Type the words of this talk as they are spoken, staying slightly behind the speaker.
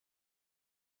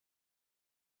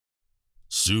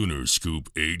Sooner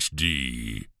Scoop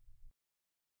HD.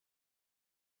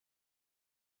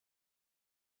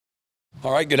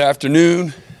 All right, good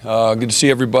afternoon. Good to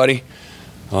see everybody.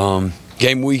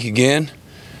 Game week again.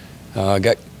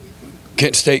 Got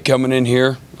Kent State coming in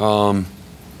here. Another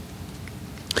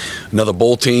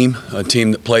bowl team, a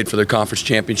team that played for their conference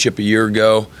championship a year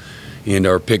ago and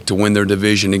are picked to win their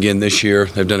division again this year.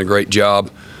 They've done a great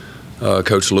job,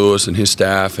 Coach Lewis and his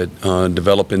staff, at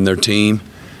developing their team,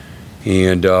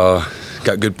 and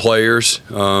got good players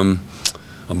on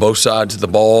both sides of the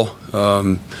ball.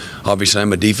 Obviously,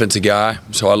 I'm a defensive guy,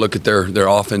 so I look at their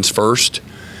offense first,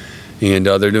 and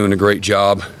they're doing a great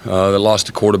job. They lost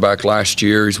a quarterback last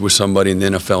year. He's with somebody in the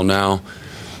NFL now,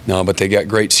 but they got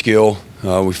great skill.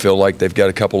 We feel like they've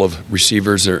got a couple of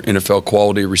receivers. They're NFL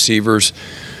quality receivers,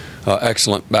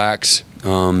 excellent backs.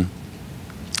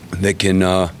 They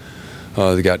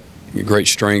got great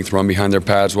strength, run behind their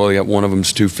pads well. They got one of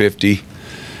them's 250.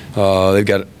 They've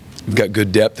got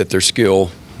good depth at their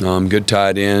skill, good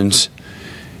tight ends,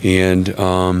 and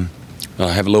have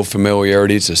a little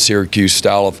familiarity. It's a Syracuse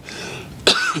style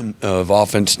of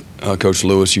offense. Coach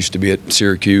Lewis used to be at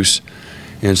Syracuse,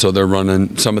 and so they're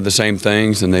running some of the same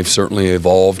things, and they've certainly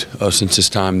evolved since his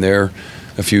time there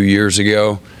a few years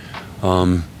ago.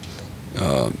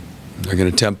 They're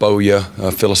going to tempo you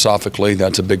philosophically.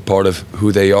 That's a big part of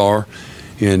who they are,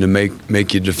 and to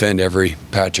make you defend every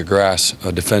patch of grass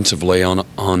defensively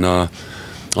on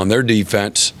their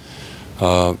defense.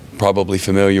 Probably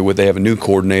familiar with. They have a new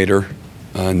coordinator,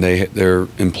 and they're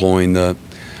employing the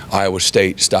Iowa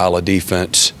State style of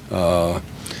defense, so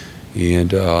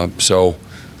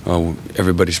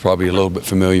everybody's probably a little bit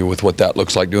familiar with what that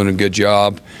looks like. Doing a good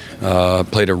job.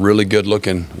 Played a really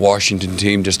good-looking Washington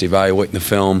team. Just evaluating the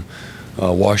film.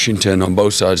 Washington on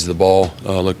both sides of the ball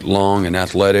looked long and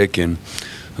athletic, and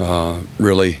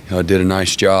really did a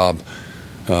nice job.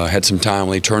 Had some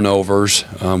timely turnovers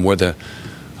where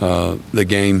the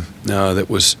game that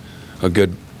was a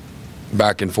good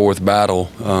back-and-forth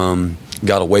battle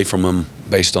got away from them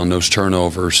based on those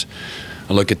turnovers.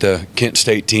 I look at the Kent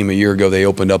State team a year ago. They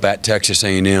opened up at Texas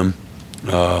A&M,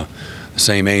 the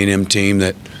same A&M team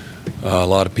that a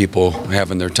lot of people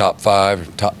have in their top 5,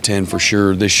 or top 10 for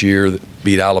sure this year, that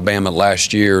beat Alabama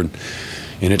last year, and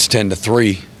it's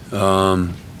 10-3.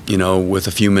 With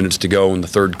a few minutes to go in the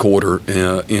third quarter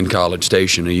in College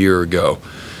Station a year ago.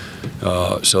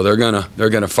 So they're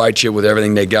gonna fight you with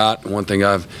everything they got. One thing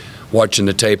I've watching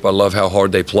the tape, I love how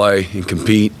hard they play and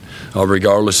compete,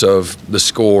 regardless of the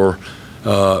score.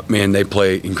 Man, they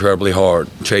play incredibly hard.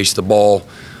 Chase the ball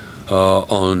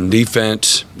on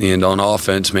defense, and on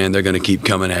offense, man, they're going to keep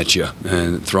coming at you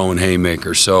and throwing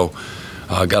haymakers. So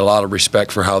got a lot of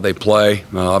respect for how they play.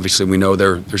 Obviously, we know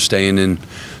they're staying in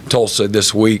Tulsa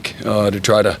this week to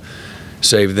try to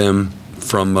save them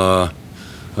from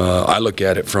I look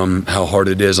at it from how hard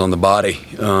it is on the body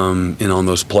and on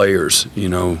those players,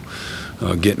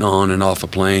 getting on and off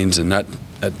of planes, and that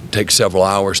takes several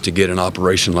hours to get an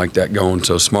operation like that going.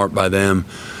 So smart by them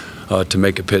to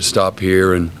make a pit stop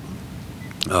here and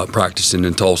practicing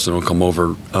in Tulsa, and will come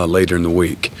over later in the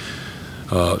week.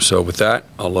 So with that,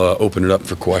 I'll open it up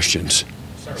for questions.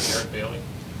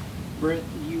 Brent,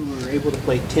 you were able to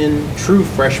play 10 true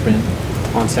freshmen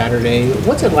on Saturday.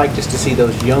 What's it like just to see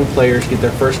those young players get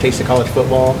their first taste of college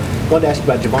football? I wanted to ask you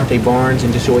about Javante Barnes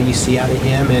and just what you see out of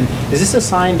him. And is this a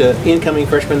sign to incoming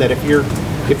freshmen that if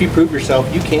you prove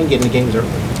yourself, you can get into games early?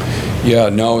 Yeah,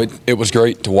 no, it was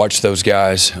great to watch those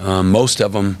guys. Most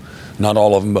of them, not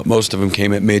all of them, but most of them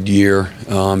came at mid-year.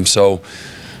 So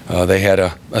they had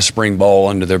a spring ball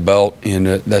under their belt, and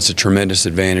that's a tremendous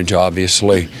advantage,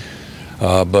 obviously.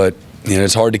 But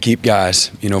it's hard to keep guys,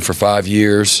 for 5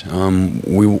 years.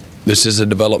 This is a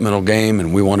developmental game,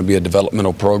 and we want to be a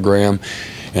developmental program.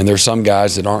 And there's some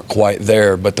guys that aren't quite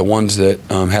there, but the ones that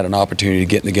had an opportunity to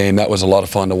get in the game, that was a lot of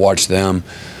fun to watch them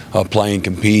play and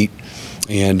compete,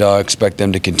 and expect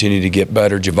them to continue to get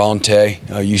better.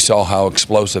 Javante, you saw how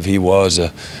explosive he was.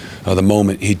 The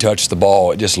moment he touched the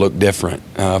ball, it just looked different,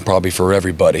 probably for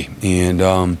everybody. And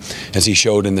as he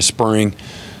showed in the spring,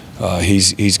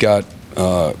 he's got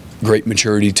great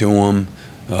maturity to him.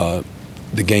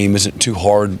 The game isn't too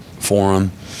hard for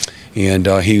him, and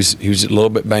he was a little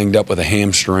bit banged up with a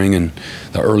hamstring in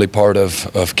the early part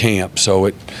of camp,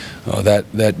 so that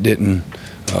didn't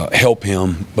help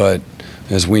him. But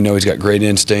as we know, he's got great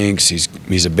instincts.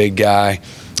 He's a big guy.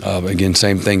 Again,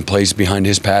 same thing, plays behind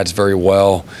his pads very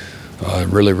well.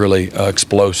 Really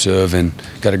explosive, and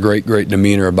got a great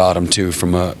demeanor about him too,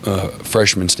 from a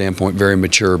freshman standpoint. Very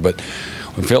mature, but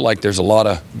we feel like there's a lot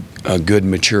of good,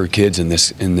 mature kids in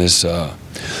this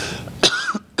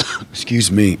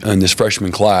excuse me, in this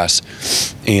freshman class,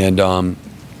 and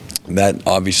that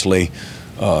obviously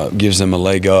gives them a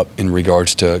leg up in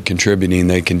regards to contributing.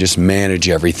 They can just manage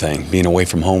everything, being away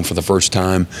from home for the first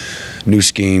time, new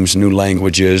schemes, new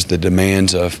languages, the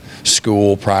demands of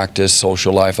school, practice,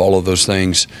 social life, all of those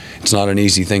things. It's not an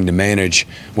easy thing to manage,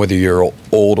 whether you're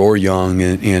old or young,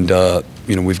 and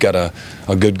you know, we've got a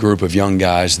good group of young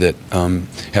guys that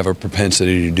have a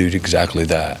propensity to do exactly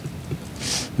that.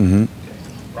 Mm-hmm.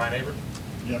 Ryan Avery?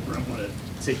 Yeah, Brent, I want to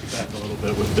take you back a little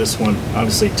bit with this one.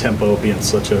 Obviously, tempo being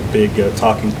such a big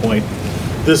talking point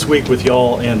this week with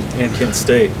y'all and Kent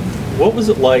State. What was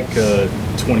it like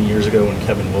 20 years ago when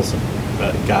Kevin Wilson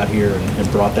got here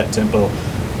and brought that tempo?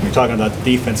 You're talking about the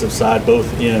defensive side,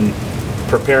 both in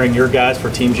preparing your guys for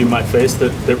teams you might face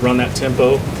that run that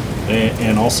tempo,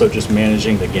 and also just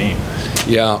managing the game.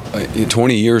 Yeah,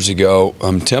 20 years ago,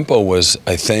 tempo was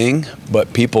a thing,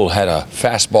 but people had a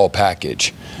fastball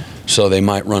package. So they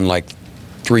might run like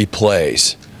 3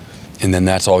 plays, and then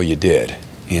that's all you did.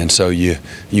 And so you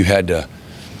had to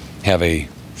have a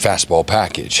fastball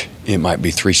package. It might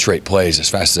be 3 straight plays as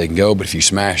fast as they can go, but if you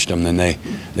smashed them, then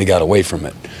they got away from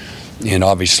it. And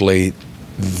obviously,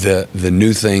 the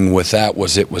new thing with that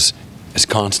was it was as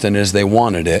constant as they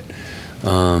wanted it.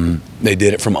 They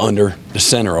did it from under the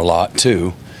center a lot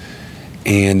too,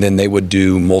 and then they would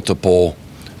do multiple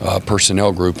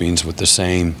personnel groupings with the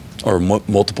same, or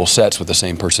multiple sets with the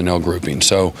same personnel grouping.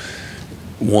 So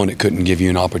one, it couldn't give you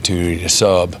an opportunity to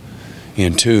sub,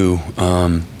 and 2,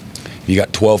 you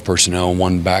got 12 personnel,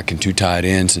 1 back and 2 tight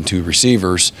ends and 2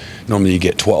 receivers. Normally you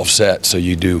get 12 sets, so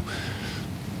you do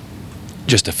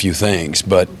just a few things.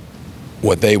 But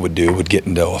what they would do would get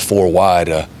into a 4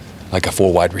 wide, like a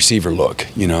 4 wide receiver look,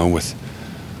 you know, with,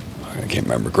 I can't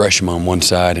remember, Gresham on one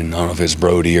side, and I don't know if it's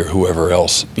Brody or whoever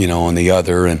else, you know, on the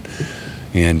other, and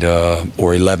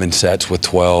or 11 sets with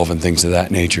 12 and things of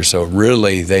that nature. So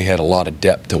really, they had a lot of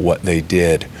depth to what they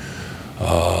did.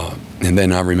 And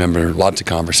then I remember lots of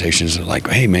conversations like,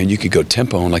 hey man, you could go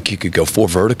tempo, and like you could go 4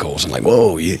 verticals, and like,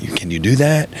 whoa, can you do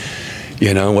that?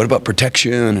 You know, what about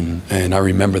protection? And I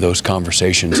remember those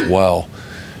conversations well.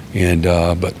 And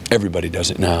but everybody does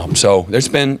it now. So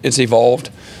it's evolved,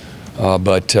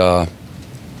 but I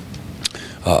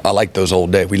like those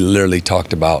old days. We literally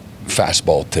talked about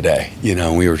fastball today. You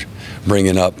know, we were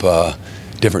bringing up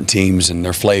different teams and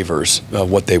their flavors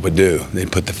of what they would do.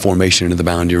 They'd put the formation into the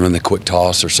boundary, run the quick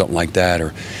toss or something like that,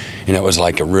 and it was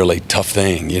like a really tough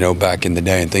thing, you know, back in the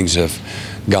day. And things have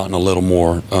gotten a little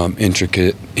more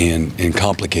intricate and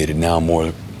complicated now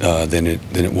more than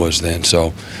it was then.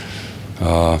 So.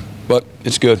 But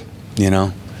it's good, you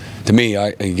know. To me,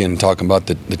 again, talking about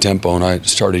the tempo, and I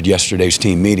started yesterday's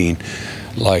team meeting,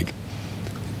 like,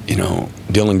 you know,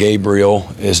 Dylan Gabriel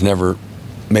has never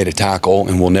made a tackle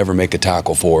and will never make a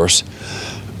tackle for us.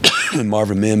 And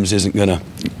Marvin Mims isn't going to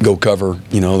go cover,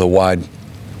 you know, the wide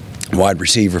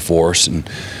receiver for us and,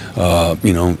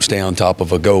 you know, stay on top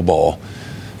of a go ball.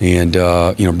 And,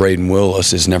 you know, Braden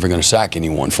Willis is never going to sack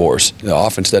anyone for us. The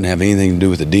offense doesn't have anything to do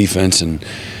with the defense, and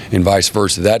vice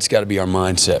versa. That's got to be our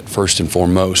mindset first and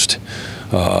foremost.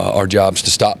 Our job's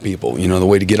to stop people. You know, the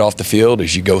way to get off the field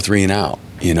is you go 3 and out.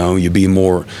 You know, you be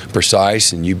more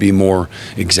precise and you be more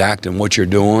exact in what you're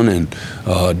doing,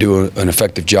 and do an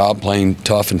effective job playing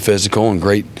tough and physical and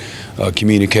great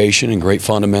communication and great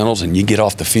fundamentals, and you get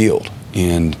off the field.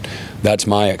 And that's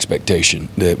my expectation,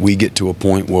 that we get to a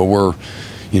point where we're,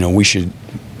 you know, we should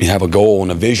have a goal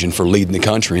and a vision for leading the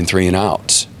country in 3 and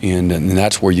outs, and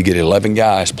that's where you get 11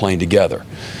 guys playing together,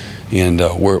 and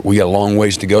we got a long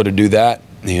ways to go to do that.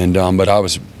 And but I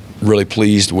was really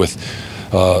pleased with,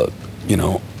 you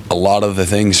know, a lot of the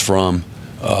things from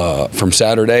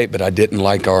Saturday, but I didn't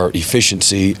like our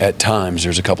efficiency at times.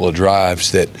 There's a couple of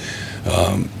drives that,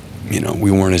 you know,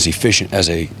 we weren't as efficient as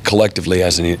collectively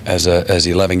as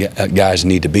 11 guys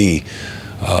need to be.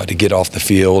 To get off the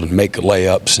field and make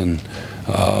layups and,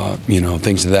 you know,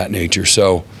 things of that nature.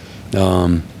 So, you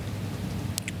know,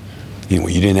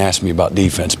 you didn't ask me about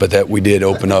defense, but that we did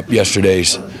open up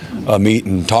yesterday's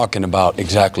meeting talking about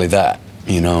exactly that.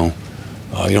 You know,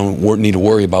 you don't need to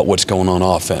worry about what's going on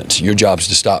offense. Your job is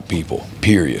to stop people,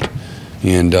 period.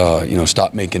 And, you know,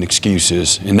 stop making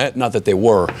excuses. And not that they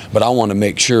were, but I want to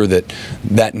make sure that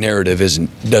that narrative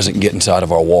doesn't get inside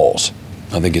of our walls.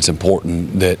 I think it's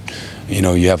important that, you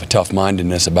know, you have a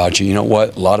tough-mindedness about you. You know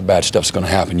what? A lot of bad stuff's going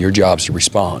to happen. Your job's to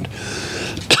respond.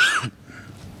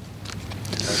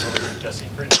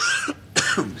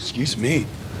 Excuse me.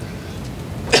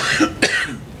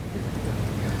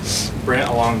 Brent,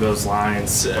 along those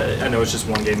lines, I know it's just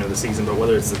one game of the season, but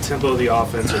whether it's the tempo of the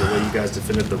offense or the way you guys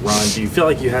defended the run, do you feel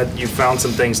like you found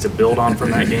some things to build on from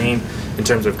that game in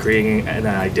terms of creating an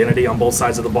identity on both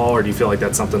sides of the ball, or do you feel like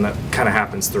that's something that kind of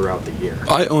happens throughout the year?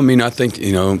 I mean, I think,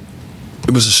 you know,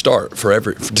 it was a start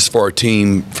just for our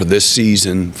team for this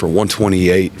season, for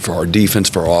 128, for our defense,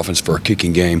 for our offense, for our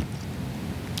kicking game.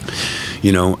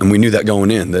 You know, and we knew that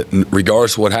going in, that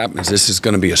regardless of what happens, this is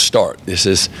going to be a start. This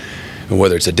is,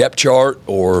 whether it's a depth chart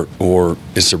or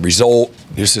it's a result,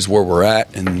 this is where we're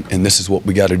at, and this is what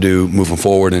we got to do moving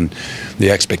forward. And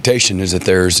the expectation is that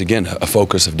there's, again, a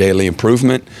focus of daily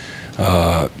improvement,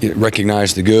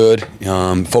 recognize the good,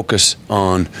 focus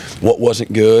on what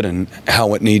wasn't good and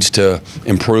how it needs to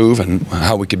improve and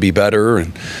how we could be better,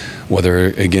 and whether,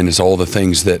 again, it's all the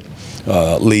things that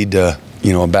lead to,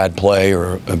 you know, a bad play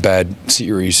or a bad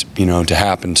series, you know, to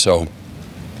happen. So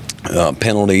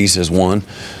penalties is one,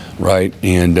 right,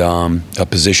 and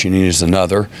positioning is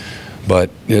another.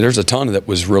 But you know, there's a ton that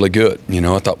was really good. You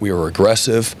know, I thought we were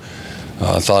aggressive.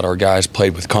 I thought our guys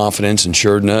played with confidence and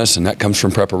sureness, and that comes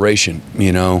from preparation.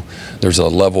 You know, there's a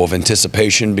level of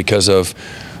anticipation because of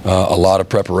a lot of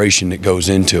preparation that goes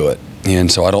into it.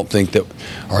 And so I don't think that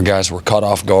our guys were caught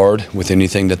off guard with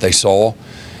anything that they saw.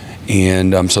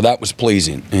 And so that was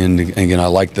pleasing. And again, I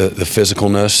like the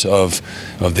physicalness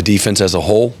of the defense as a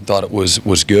whole. Thought it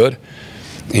was good.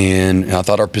 And I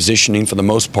thought our positioning for the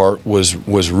most part was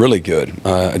really good.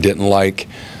 I didn't like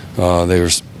they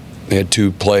had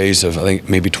 2 plays of, I think,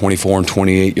 maybe 24 and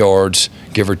 28 yards,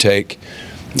 give or take.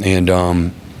 And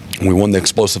we won the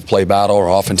explosive play battle.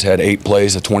 Our offense had 8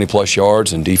 plays of 20-plus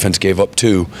yards, and defense gave up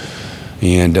 2.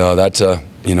 And that's a,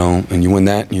 you know, and you win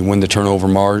that, you win the turnover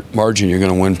margin, you're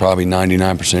going to win probably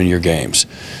 99% of your games.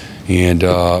 And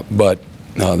but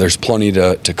there's plenty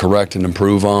to correct and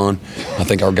improve on. I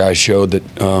think our guys showed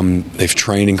that they've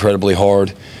trained incredibly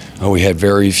hard. We had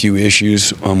very few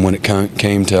issues when it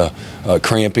came to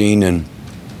cramping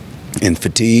and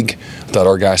fatigue. I thought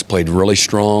our guys played really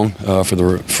strong for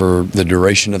the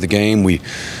duration of the game. We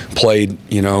played,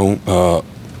 you know,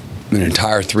 an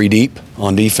entire 3 deep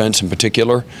on defense in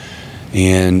particular.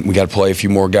 And we got to play a few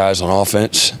more guys on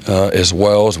offense as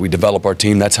well as we develop our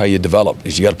team. That's how you develop,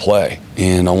 is you got to play.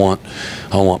 And I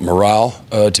want morale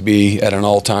to be at an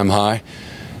all-time high.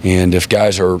 And if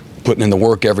guys are putting in the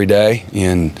work every day,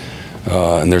 and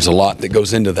there's a lot that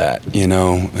goes into that, you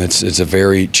know, it's a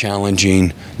very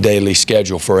challenging daily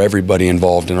schedule for everybody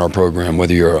involved in our program,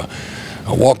 whether you're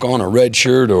a walk-on, a red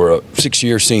shirt, or a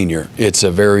 6-year senior. It's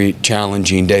a very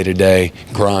challenging day-to-day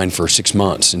grind for 6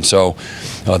 months. And so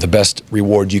the best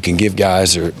reward you can give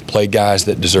guys are play guys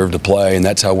that deserve to play, and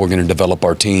that's how we're going to develop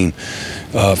our team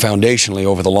foundationally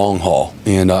over the long haul.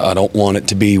 And I don't want it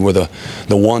to be where the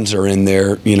ones are in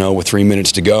there, you know, with 3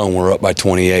 minutes to go and we're up by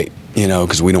 28, you know,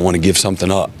 because we don't want to give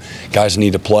something up. Guys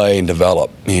need to play and develop.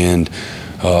 And,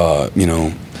 you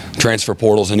know, transfer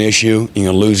portal's an issue. You're going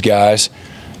to lose guys.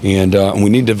 And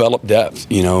we need to develop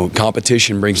depth. You know,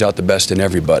 competition brings out the best in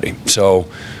everybody. So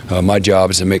my job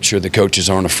is to make sure the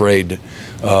coaches aren't afraid,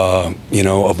 you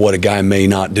know, of what a guy may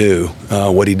not do,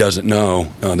 what he doesn't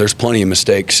know. There's plenty of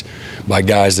mistakes by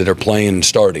guys that are playing and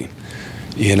starting.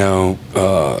 You know,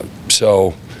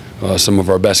 so some of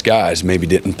our best guys maybe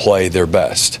didn't play their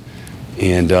best,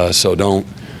 and so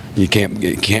you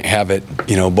can't have it,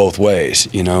 you know, both ways.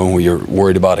 You know, you're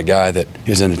worried about a guy that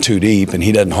is in a 2 deep and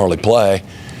he doesn't hardly play.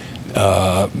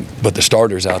 But the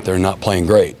starters out there not playing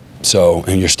great, so,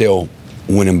 and you're still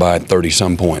winning by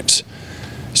 30-some points.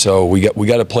 So we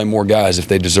got to play more guys if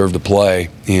they deserve to play,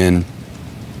 and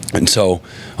so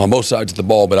on both sides of the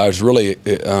ball. But I was really,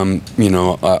 you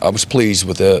know, I was pleased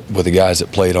with the guys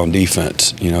that played on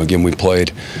defense. You know, again, we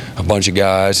played a bunch of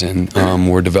guys, and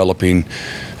we're developing,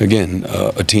 again,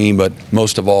 a team. But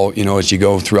most of all, you know, as you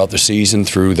go throughout the season,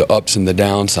 through the ups and the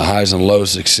downs, the highs and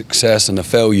lows, the success and the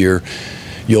failure,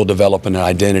 you'll develop an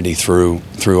identity through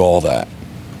all that.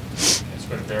 Let's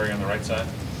go to Barry on the right side.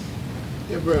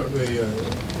 Yeah, Brent,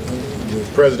 the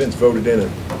presidents voted in a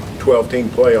 12-team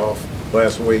playoff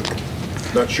last week.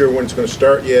 Not sure when it's going to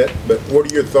start yet, but what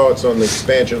are your thoughts on the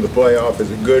expansion of the playoff?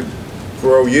 Is it good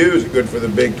for OU? Is it good for the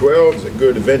Big 12? Is it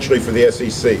good eventually for the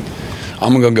SEC?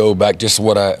 I'm going to go back just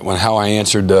to how I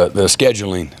answered the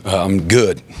scheduling. I'm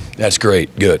good. That's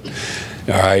great. Good.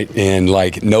 All right, and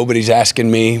like nobody's asking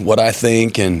me what I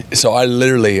think, and so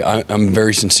I'm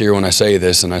very sincere when I say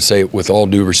this, and I say it with all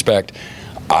due respect.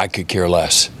 I could care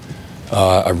less.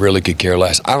 I really could care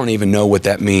less. I don't even know what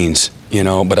that means, you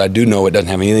know, but I do know it doesn't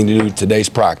have anything to do with today's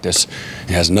practice.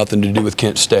 It has nothing to do with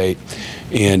Kent State,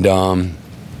 and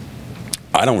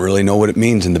I don't really know what it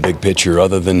means in the big picture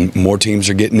other than more teams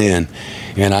are getting in.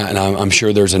 And I'm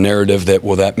sure there's a narrative that,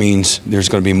 well, that means there's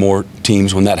going to be more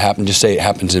teams when that happens. Just say it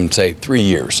happens in, say, 3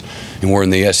 years, and we're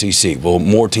in the SEC. Well,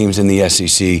 more teams in the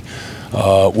SEC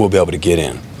will be able to get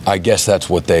in. I guess that's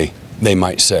what they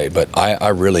might say, but I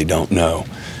really don't know.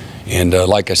 And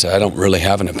like I said, I don't really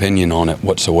have an opinion on it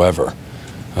whatsoever.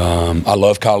 I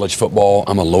love college football.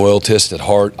 I'm a loyalist at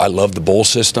heart. I love the bowl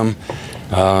system.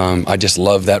 I just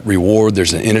love that reward.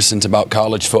 There's an innocence about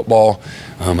college football.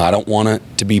 I don't want it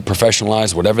to be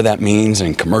professionalized, whatever that means,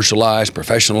 and commercialized,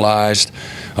 professionalized.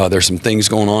 There's some things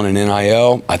going on in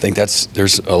NIL. I think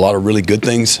there's a lot of really good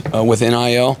things with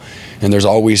NIL, and there's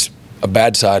always a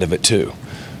bad side of it too.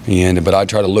 But I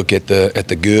try to look at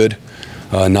the good,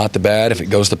 not the bad. If it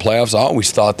goes to playoffs, I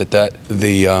always thought that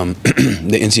the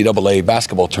NCAA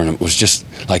basketball tournament was just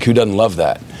like, who doesn't love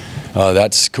that?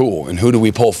 That's cool. And who do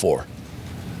we pull for?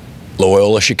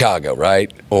 Loyola Chicago,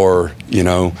 right? Or,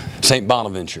 St.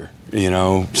 Bonaventure,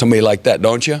 somebody like that,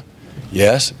 don't you?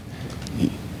 Yes?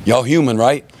 Y'all human,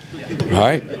 right? All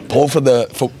right? Pull for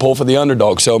the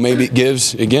underdog. So maybe it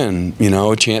gives, again,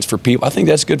 a chance for people. I think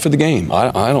that's good for the game.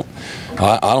 I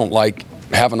don't like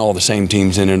having all the same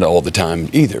teams in it all the time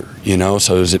either,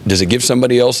 So does it give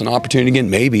somebody else an opportunity again?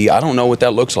 Maybe. I don't know what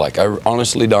that looks like. I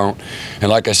honestly don't. And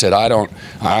like I said,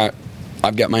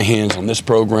 I've got my hands on this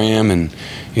program, and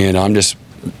I'm just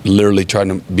literally trying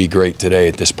to be great today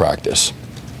at this practice.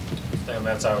 Stay on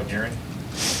that side with Gary.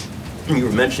 You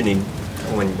were mentioning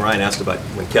when Brian asked about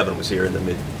when Kevin was here in the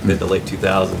mid to late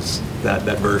 2000s,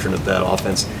 that version of that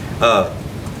offense.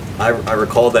 I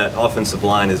recall that offensive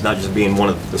line as not just being one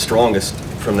of the strongest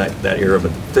from that era,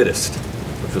 but the fittest,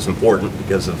 which was important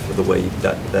because of the way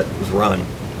that was run.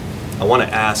 I want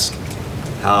to ask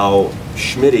how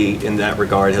Schmitty, in that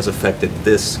regard, has affected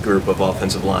this group of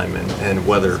offensive linemen, and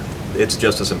whether it's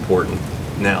just as important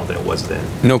now than it was then.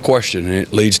 No question.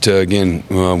 It leads to, again,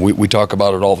 we talk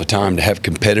about it all the time, to have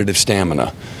competitive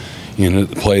stamina, to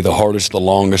play the hardest, the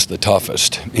longest, the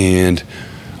toughest. And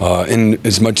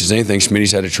as much as anything,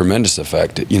 Schmitty's had a tremendous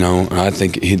effect, and I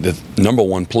think the number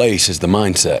one place is the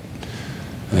mindset.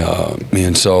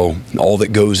 And so all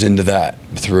that goes into that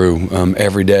through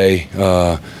every day,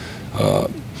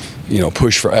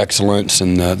 push for excellence,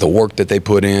 and the work that they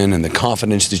put in, and the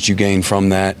confidence that you gain from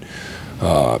that,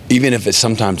 even if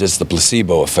sometimes it's the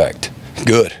placebo effect.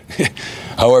 Good,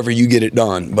 however you get it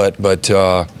done. But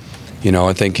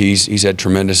I think he's had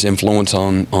tremendous influence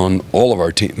on all of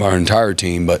our team, our entire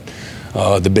team. But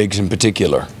the bigs in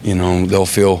particular,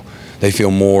 they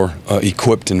feel more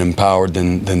equipped and empowered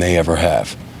than they ever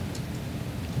have.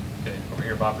 Okay, over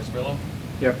here, Bob Prisbillo.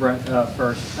 Yeah, Brent.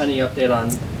 First, any update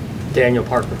on Daniel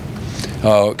Parker?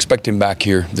 Expect him back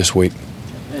here this week.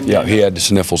 And yeah, he had the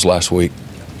sniffles last week.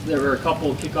 There were a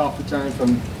couple of kickoff returns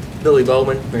from Billy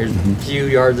Bowman, where he's a few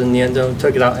yards in the end zone,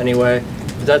 took it out anyway.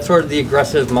 Is that sort of the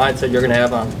aggressive mindset you're going to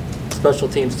have on special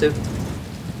teams too?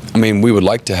 I mean, we would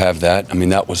like to have that. I mean,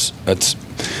 that's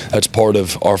part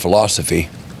of our philosophy.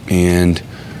 And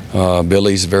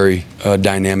Billy's a very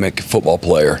dynamic football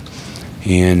player,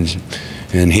 and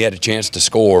he had a chance to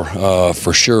score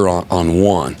for sure on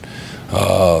one.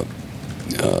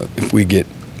 If we get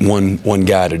one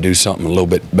guy to do something a little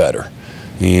bit better.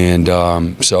 And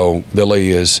so Billy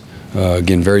is,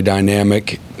 again, very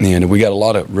dynamic, and we got a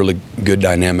lot of really good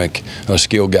dynamic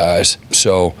skill guys.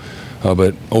 So,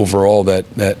 but overall that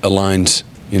aligns,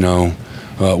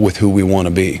 with who we want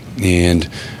to be, and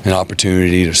an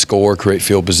opportunity to score, create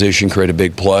field position, create a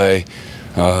big play,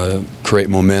 create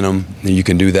momentum. You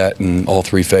can do that in all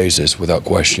three phases without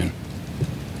question.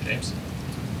 James?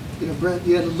 Brent,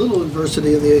 you had a little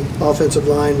adversity in the offensive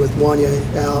line with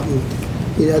Wanya out, and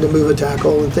you had to move a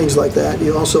tackle and things like that.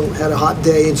 You also had a hot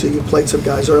day, and so you played some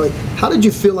guys early. How did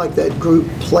you feel like that group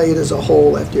played as a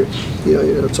whole after,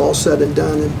 it's all said and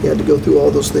done, and you had to go through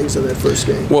all those things in that first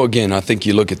game? Well, again, I think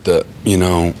you look at the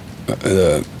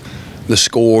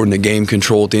score and the game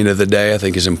control at the end of the day, I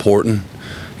think is important.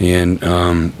 And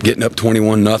getting up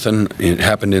 21-0, it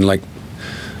happened in like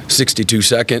 62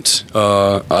 seconds,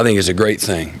 I think is a great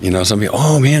thing. Some people,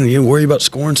 oh man, you worry about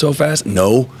scoring so fast?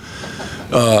 No.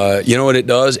 You know what it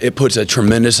does? It puts a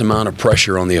tremendous amount of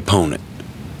pressure on the opponent,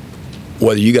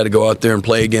 whether you got to go out there and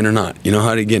play again or not. You know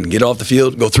how to, again, get off the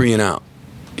field, go 3 and out.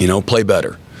 Play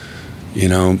better.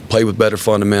 Play with better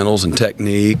fundamentals and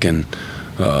technique, and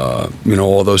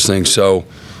all those things. So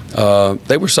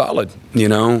they were solid.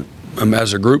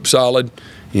 As a group, solid.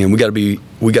 We got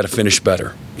to finish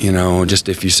better. Just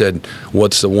if you said,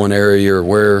 what's the one area or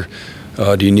where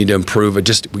do you need to improve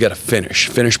it? We got to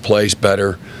finish plays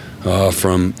better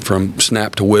from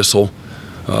snap to whistle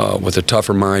with a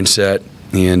tougher mindset,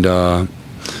 and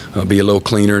be a little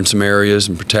cleaner in some areas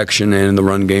and protection and in the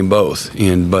run game both.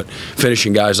 But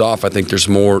finishing guys off, I think there's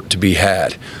more to be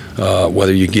had.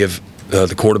 Whether you give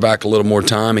the quarterback a little more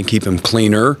time and keep him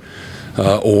cleaner,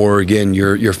 or again,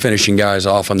 you're finishing guys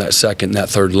off on that second and that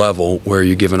third level where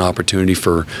you give an opportunity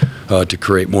for to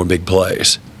create more big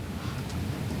plays.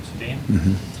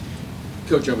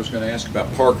 Coach, I was going to ask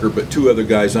about Parker, but two other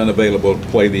guys unavailable to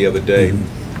play the other day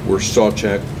were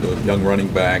Sawchuk, the young running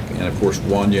back, and of course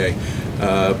Wanye.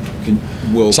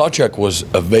 Sawchuk was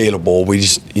available. We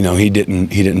just, he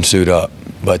didn't suit up,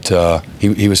 but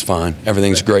he was fine.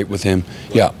 Everything's great with him.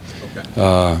 Yeah.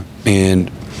 Okay.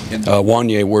 And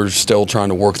Wanye, we're still trying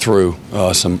to work through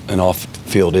an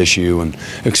off-field issue and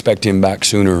expect him back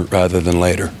sooner rather than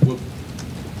later. Well,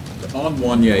 on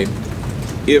Wanye,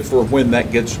 if or when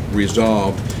that gets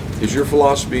resolved, is your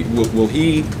philosophy, will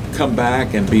he come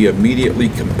back and be immediately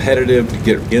competitive to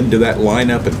get into that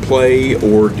lineup and play,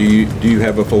 or do you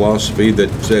have a philosophy that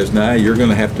says, nah, you're going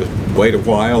to have to wait a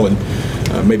while and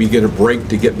maybe get a break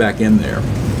to get back in there?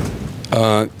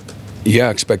 Yeah,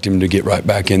 I expect him to get right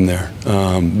back in there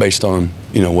based on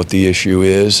what the issue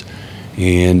is,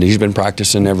 and he's been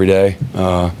practicing every day,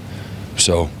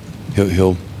 so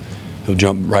he'll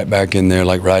jump right back in there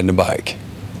like riding a bike.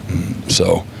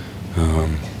 So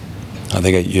I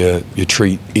think you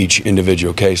treat each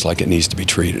individual case like it needs to be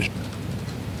treated.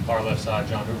 Far left side,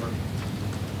 John Hoover.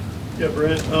 Yeah,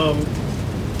 Brent,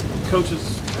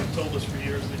 coaches have told us for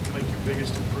years that you make your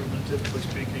biggest improvement, typically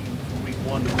speaking, from week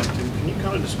 1 to week 2. Can you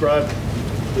kind of describe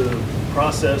the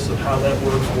process of how that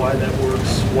works,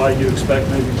 why you expect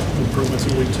maybe improvements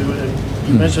in week 2? And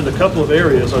you mentioned a couple of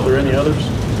areas. Are there any others?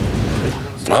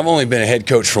 I've only been a head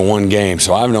coach for one game,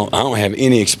 so I don't have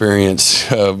any experience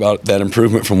about that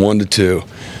improvement from 1 to 2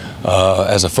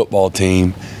 as a football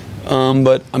team.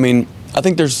 But I mean, I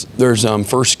think there's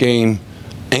first game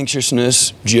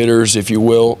anxiousness, jitters, if you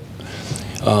will.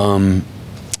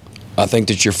 I think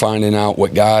that you're finding out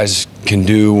what guys can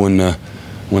do when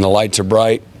the lights are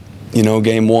bright,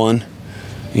 game 1,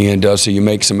 and so you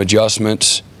make some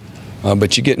adjustments.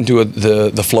 But you get into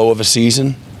the flow of a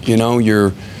season.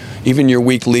 Even your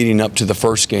week leading up to the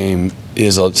first game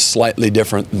is slightly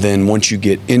different than once you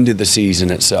get into the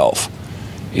season itself.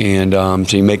 And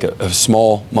so you make a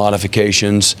small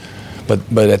modifications, but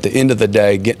at the end of the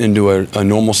day, getting into a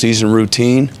normal season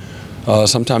routine,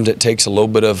 sometimes it takes a little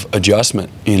bit of adjustment,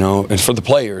 and for the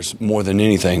players more than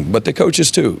anything, but the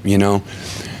coaches too,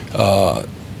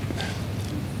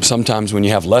 Sometimes when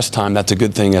you have less time, that's a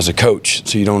good thing as a coach,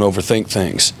 so you don't overthink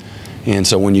things. And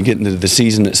so when you get into the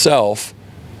season itself,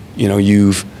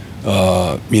 you're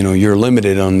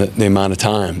limited on the amount of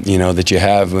time, that you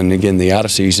have. And again, the out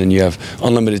of season, you have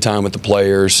unlimited time with the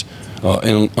players,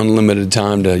 and unlimited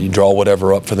time to draw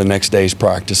whatever up for the next day's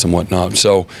practice and whatnot.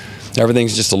 So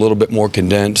everything's just a little bit more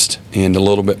condensed and a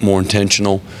little bit more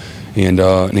intentional. And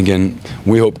again,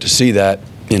 we hope to see that,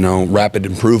 rapid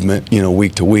improvement,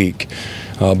 week to week.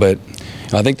 But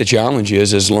I think the challenge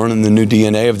is learning the new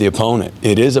DNA of the opponent.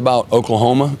 It is about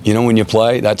Oklahoma. When you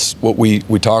play, that's what we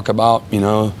talk about.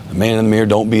 A man in the mirror,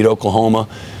 don't beat Oklahoma.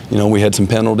 We had some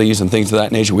penalties and things of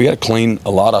that nature. We got to clean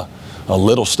a lot of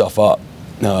little stuff up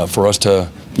for us to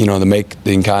make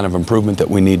the kind of improvement that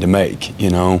we need to make.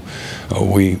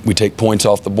 We take points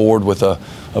off the board with a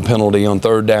penalty on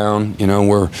 3rd down.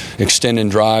 We're extending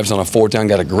drives on a 4th down.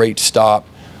 Got a great stop.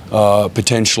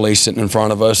 Potentially sitting in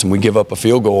front of us, and we give up a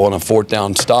field goal on a 4th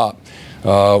down stop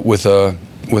with a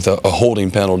holding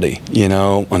penalty,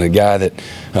 on a guy that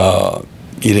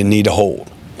you didn't need to hold,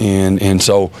 and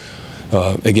so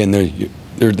again,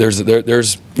 there's a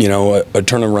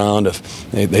turnaround.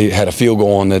 If they had a field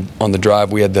goal on the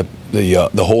drive, we had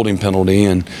the holding penalty,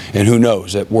 and who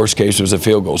knows? At worst case, it was a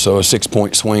field goal, so a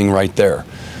 6-point swing right there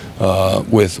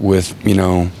with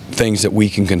things that we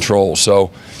can control.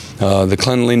 So. The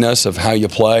cleanliness of how you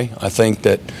play, I think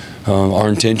that our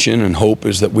intention and hope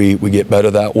is that we get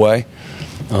better that way.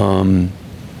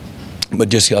 But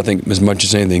just, I think, as much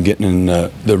as anything, getting in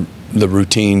the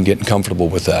routine, getting comfortable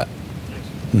with that.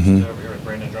 Over here with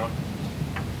Brandon Drunk.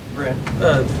 Brent,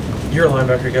 you're a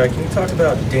linebacker guy. Can you talk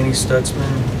about Danny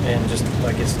Stutzman and just,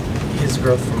 his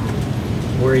growth from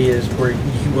where he is, where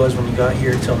he was when you got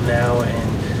here till now,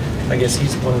 and I guess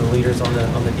he's one of the leaders on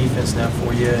the defense now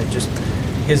for you, and just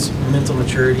his mental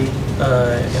maturity,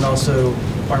 and also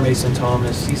our Mason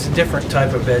Thomas. He's a different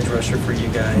type of edge rusher for you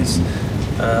guys,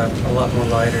 a lot more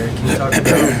lighter. Can you talk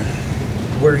about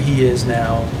where he is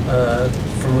now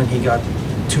from when he got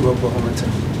to Oklahoma to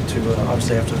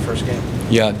obviously after the first game?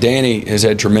 Yeah, Danny has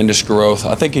had tremendous growth.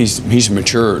 I think he's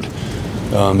matured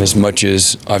as much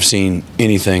as I've seen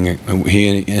anything. He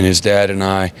and his dad and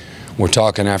I were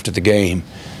talking after the game,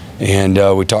 and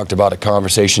we talked about a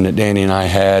conversation that Danny and I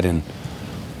had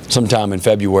sometime in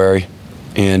February,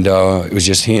 and it was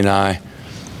just he and I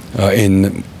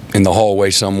in the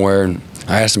hallway somewhere, and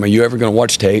I asked him, "Are you ever going to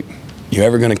watch tape? You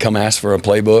ever going to come ask for a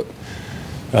playbook?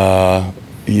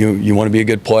 You want to be a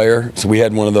good player?" So we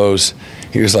had one of those.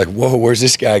 He was like, "Whoa, where's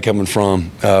this guy coming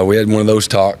from?" We had one of those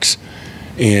talks,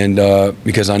 and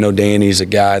because I know Danny's a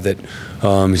guy that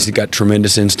he's got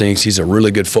tremendous instincts. He's a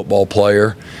really good football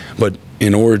player, but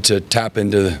in order to tap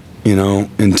into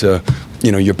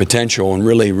your potential and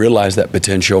really realize that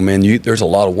potential, man, there's a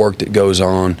lot of work that goes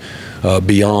on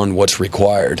beyond what's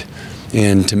required.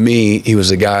 And to me, he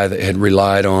was a guy that had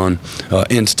relied on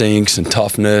instincts and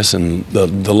toughness and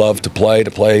the love to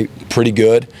play pretty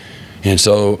good. And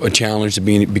so a challenge to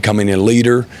becoming a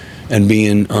leader and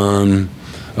being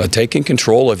taking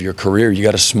control of your career. You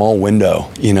got a small window.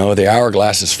 The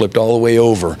hourglass is flipped all the way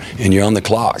over, and you're on the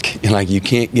clock. And like, you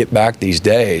can't get back these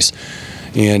days.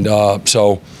 And I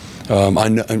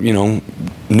know,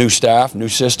 new staff, new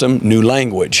system, new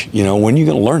language. When are you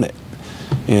going to learn it?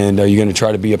 And are you going to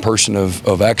try to be a person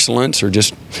of excellence, or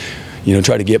just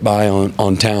try to get by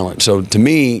on talent? So to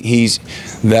me, he's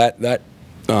that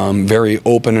very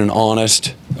open and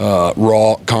honest,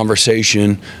 raw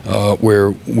conversation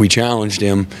where we challenged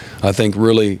him, I think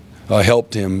really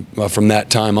helped him from that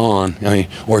time on. I mean,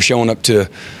 or showing up to,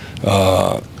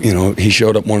 he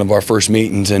showed up one of our first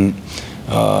meetings, and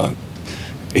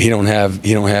he don't have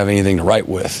anything to write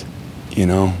with.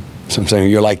 So I'm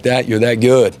saying, you're like that, you're that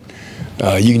good.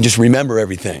 You can just remember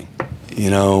everything,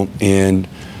 and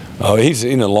he's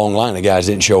in a long line of guys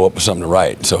that didn't show up with something to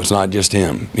write, so it's not just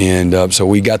him. And so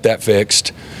we got that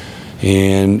fixed.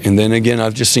 And then again,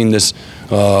 I've just seen this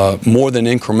more than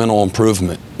incremental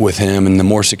improvement with him, and the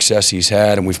more success he's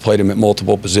had, and we've played him at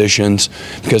multiple positions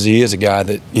because he is a guy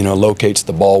that locates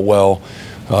the ball well,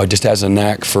 just has a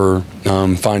knack for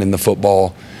finding the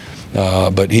football.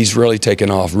 But he's really taken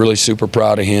off. Really super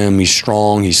proud of him. He's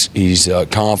strong. He's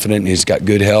confident. He's got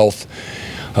good health,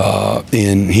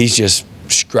 and he's just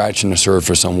scratching the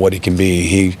surface on what he can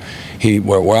be.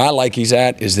 Where I like he's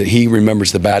at is that he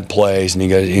remembers the bad plays,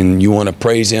 and you want to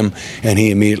praise him, and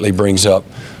he immediately brings up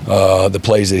the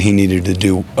plays that he needed to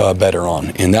do better on.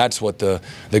 And that's what the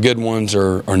good ones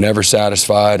are never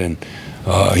satisfied. And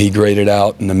he graded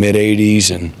out in the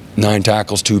mid-80s and 9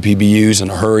 tackles, 2 PBUs in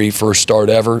a hurry, first start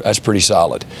ever. That's pretty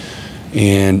solid.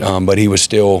 And but he was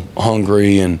still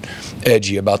hungry and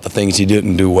edgy about the things he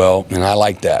didn't do well, and I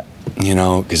like that,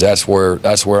 because that's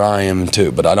where I am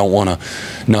too. But I don't want to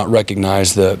not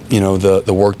recognize the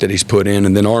work that he's put in.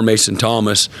 And then our Mason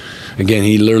Thomas, again,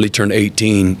 he literally turned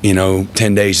 18,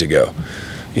 10 days ago,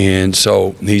 and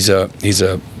so he's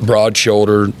a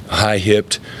broad-shouldered,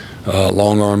 high-hipped,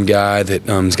 long-arm guy that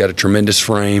has got a tremendous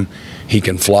frame. He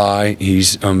can fly.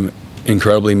 He's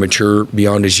incredibly mature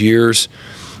beyond his years.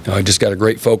 Just got a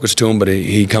great focus to him, but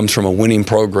he comes from a winning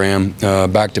program,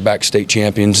 back-to-back state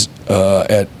champions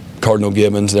at Cardinal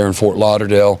Gibbons there in Fort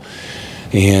Lauderdale,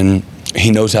 and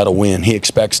he knows how to win. He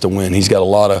expects to win. He's got a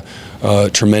lot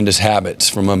of tremendous habits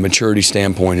from a maturity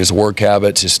standpoint. His work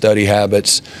habits, his study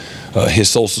habits, his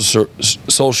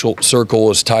social circle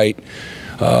is tight.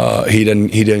 He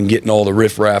didn't get in all the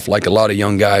riffraff like a lot of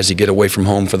young guys that get away from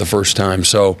home for the first time.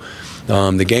 So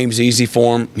the game's easy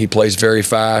for him. He plays very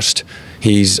fast.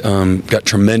 He's got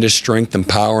tremendous strength and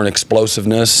power and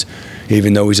explosiveness,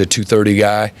 even though he's a 230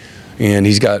 guy. And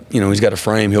he's got a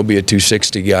frame. He'll be a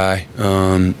 260 guy,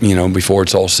 before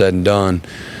it's all said and done.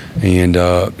 And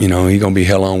he's gonna be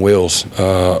hell on wheels.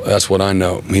 That's what I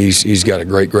know. He's got a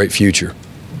great future.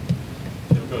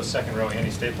 He'll go second row,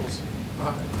 Andy Staples.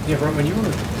 Yeah, Brent, when you were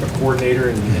a coordinator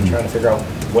and trying to figure out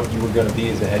what you were going to be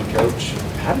as a head coach,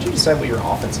 how did you decide what your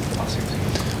offensive philosophy was?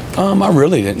 I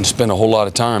really didn't spend a whole lot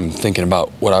of time thinking about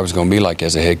what I was going to be like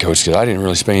as a head coach, because I didn't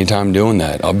really spend any time doing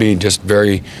that. I'll be just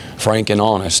very frank and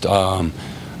honest. To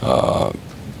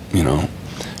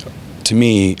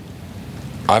me,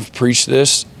 I've preached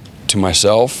this to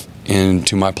myself and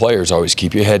to my players. Always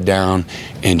keep your head down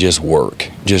and just work,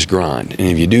 just grind. And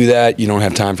if you do that, you don't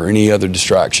have time for any other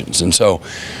distractions. And so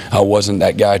I wasn't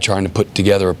that guy trying to put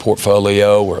together a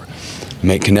portfolio or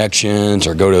make connections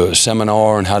or go to a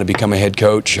seminar on how to become a head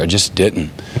coach. I just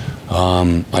didn't.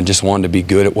 I just wanted to be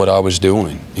good at what I was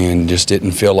doing, and just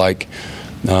didn't feel like,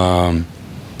 I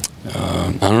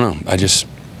don't know, I just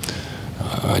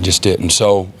didn't.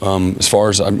 So as far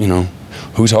as,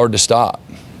 who's hard to stop?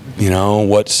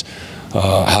 What's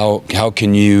how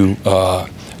can you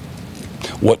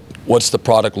what's the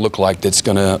product look like that's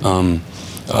going to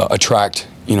attract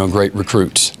great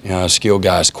recruits, skill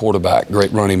guys, quarterback,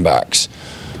 great running backs,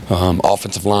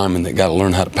 offensive linemen that got to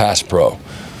learn how to pass pro,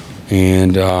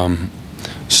 and and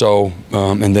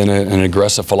then an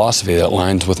aggressive philosophy that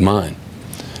aligns with mine.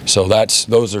 So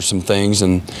those are some things,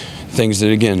 and things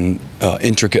that, again,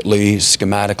 intricately,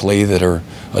 schematically, that are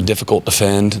difficult to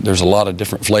defend. There's a lot of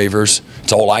different flavors.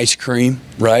 It's all ice cream,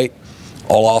 right?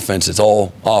 All offense, it's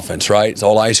all offense, right? It's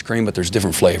all ice cream, but there's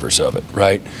different flavors of it,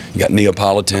 right? You got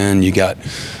Neapolitan, you got,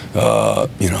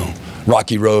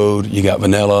 Rocky Road, you got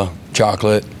vanilla,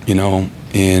 chocolate,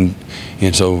 and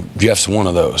so Jeff's one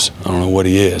of those. I don't know what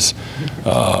he is,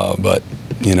 but,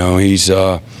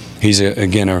 he's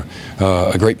again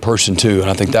a great person too, and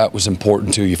I think that was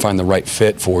important too. You find the right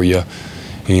fit for you,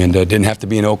 and didn't have to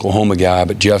be an Oklahoma guy,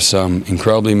 but Jeff's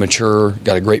incredibly mature,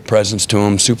 got a great presence to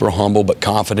him, super humble but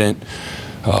confident,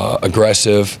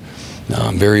 aggressive,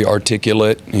 very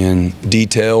articulate and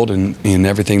detailed in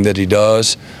everything that he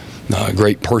does.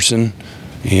 Great person,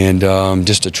 and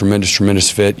just a tremendous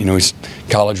fit. He's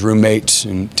college roommates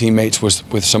and teammates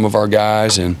with some of our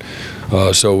guys, and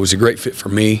so it was a great fit for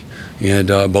me, and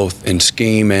both in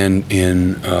scheme and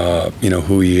in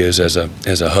who he is as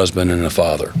a husband and a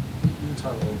father. You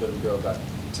talked a little bit ago about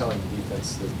telling the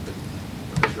defense that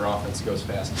because your offense goes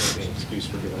fast, can't be an excuse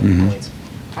for giving up points.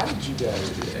 How did you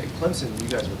guys at Clemson? You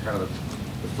guys were kind of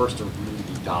the first to really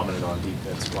be dominant on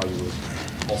defense while you were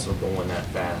also going that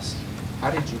fast.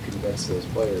 How did you convince those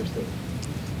players that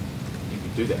you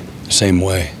could do that? Same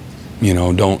way,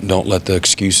 don't let the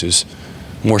excuses.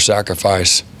 More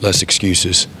sacrifice, less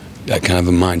excuses. That kind of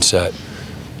a mindset,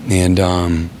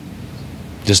 and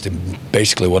just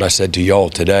basically what I said to y'all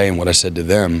today and what I said to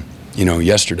them,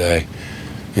 yesterday.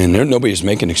 And nobody's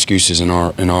making excuses in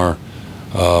our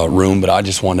room, but I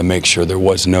just wanted to make sure there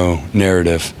was no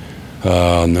narrative,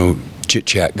 no chit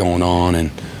chat going on,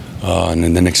 and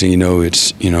then the next thing you know,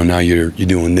 it's now you're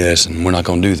doing this, and we're not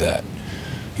going to do that.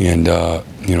 And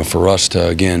for us to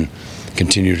again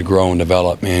continue to grow and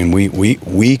develop, man,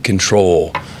 we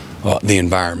control the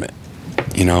environment.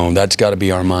 That's got to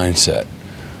be our mindset,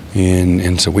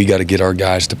 and so we got to get our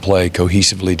guys to play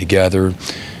cohesively together.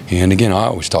 And again, I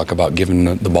always talk about giving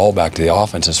the ball back to the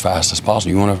offense as fast as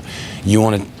possible. You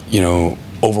want to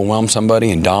overwhelm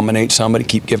somebody and dominate somebody.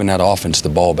 Keep giving that offense the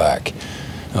ball back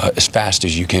as fast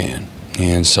as you can.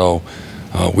 And so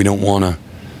we don't want to.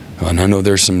 And I know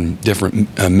there's some different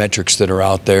metrics that are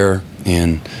out there,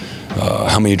 and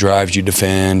how many drives you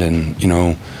defend, and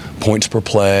points per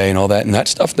play, and all that. And that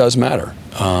stuff does matter.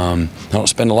 I don't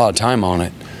spend a lot of time on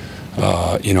it.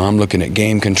 I'm looking at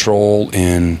game control,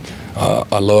 and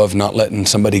I love not letting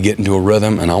somebody get into a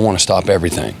rhythm, and I want to stop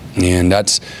everything. And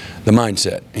that's the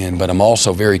mindset. But I'm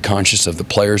also very conscious of the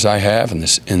players I have,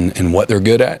 and what they're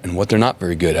good at and what they're not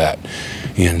very good at.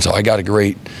 And so I got a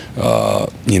great, a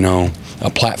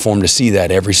platform to see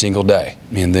that every single day.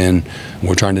 And then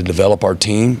we're trying to develop our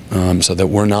team so that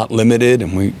we're not limited,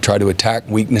 and we try to attack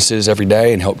weaknesses every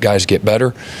day and help guys get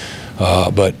better.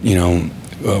 But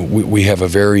we have a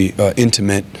very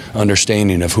intimate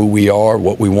understanding of who we are,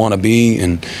 what we want to be,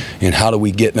 and how do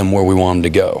we get them where we want them to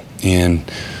go. And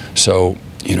so,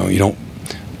 you don't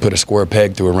put a square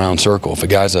peg through a round circle. If a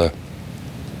guy,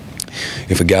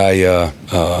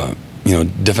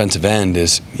 defensive end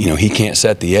is, he can't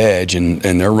set the edge, and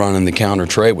they're running the counter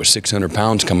trey with 600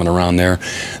 pounds coming around there,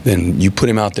 then you put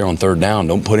him out there on third down.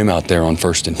 Don't put him out there on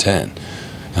 1st and 10.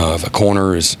 If a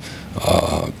corner is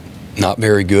not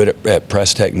very good at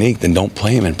press technique, then don't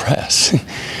play him in press.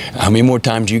 How many more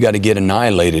times you got to get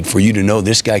annihilated for you to know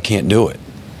this guy can't do it,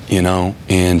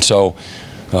 And so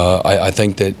I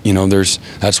think that,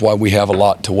 that's why we have a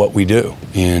lot to what we do.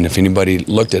 And if anybody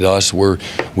looked at us,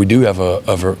 we do have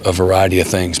a variety of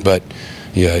things, but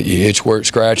you itch where it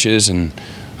scratches, and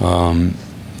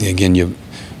again,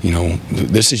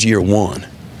 this is year one.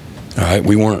 All right,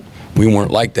 we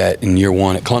weren't like that in year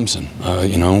one at Clemson.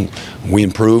 We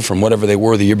improved from whatever they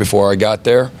were the year before I got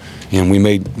there, and we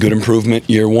made good improvement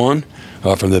year one.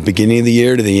 From the beginning of the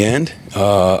year to the end,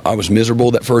 I was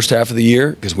miserable that first half of the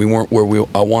year because we weren't where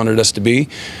I wanted us to be,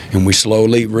 and we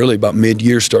slowly, really about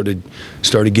mid-year, started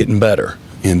getting better.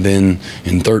 And then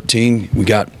in 13, we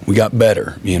got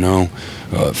better.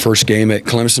 First game at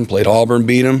Clemson, played Auburn,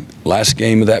 beat them. Last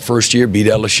game of that first year, beat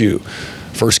LSU.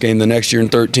 First game the next year in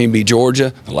 13, beat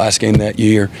Georgia. The last game that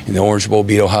year in the Orange Bowl,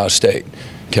 beat Ohio State.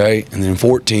 Okay, and then in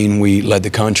 14, we led the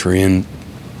country in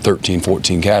 13,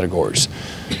 14 categories.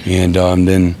 And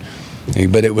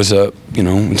but it was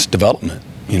it's development.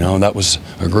 That was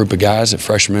a group of guys,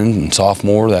 freshmen and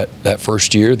sophomore, that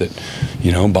first year that,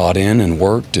 bought in and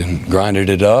worked and grinded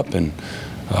it up and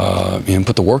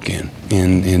put the work in.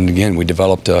 And again, we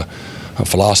developed a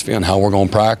philosophy on how we're going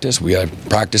to practice. We got to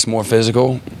practice more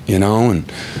physical, you know, and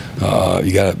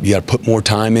you got to put more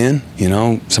time in. You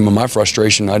know, some of my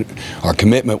frustration, our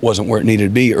commitment wasn't where it needed to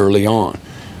be early on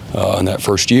in that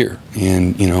first year.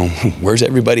 And you know, where's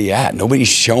everybody at? Nobody's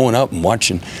showing up and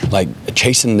watching, like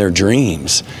chasing their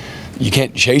dreams. You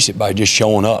can't chase it by just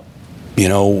showing up, you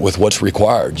know, with what's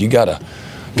required. You got to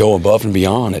go above and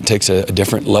beyond. It takes a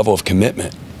different level of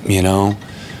commitment, you know.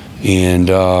 And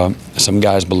some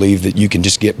guys believe that you can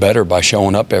just get better by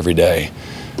showing up every day,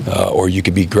 or you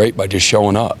could be great by just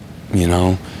showing up, you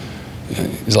know.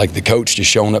 It's like the coach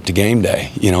just showing up to game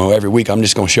day. You know, every week I'm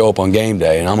just going to show up on game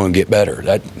day and I'm going to get better.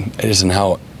 That isn't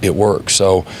how it works.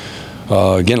 So,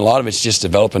 again, a lot of it's just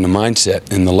developing the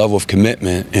mindset and the level of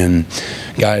commitment and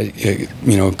guys,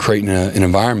 you know, creating an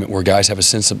environment where guys have a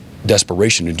sense of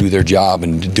desperation to do their job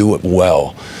and to do it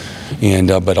well. And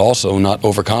but also not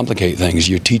overcomplicate things.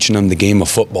 You're teaching them the game of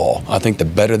football. I think the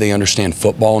better they understand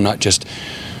football, not just,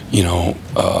 you know,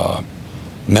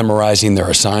 memorizing their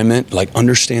assignment, like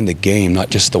understand the game, not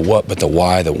just the what, but the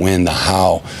why, the when, the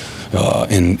how,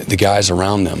 and the guys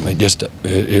around them.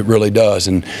 It really does.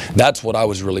 And that's what I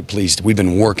was really pleased. We've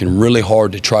been working really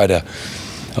hard to try to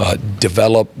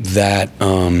develop that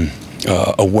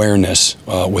awareness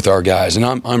with our guys. And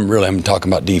I'm talking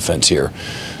about defense here.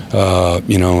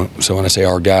 You know, so when I say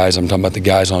our guys, I'm talking about the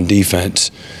guys on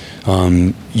defense.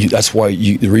 That's why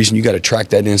the reason you got to track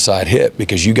that inside hip,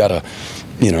 because you got to,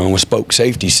 you know, with spoke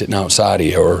safety sitting outside of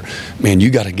you, or man, you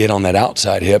got to get on that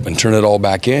outside hip and turn it all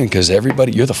back in, because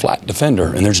you're the flat defender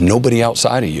and there's nobody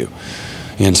outside of you.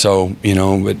 And so, you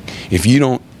know, but if you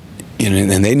don't,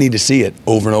 and they need to see it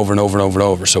over and over and over and over and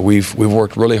over. So we've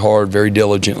worked really hard, very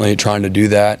diligently at trying to do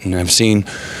that, and I've seen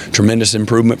tremendous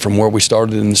improvement from where we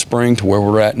started in the spring to where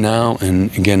we're at now.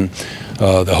 And again,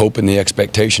 the hope and the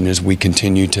expectation is we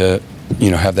continue to,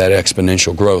 you know, have that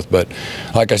exponential growth. But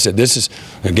like I said,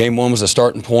 game one was a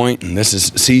starting point, and this is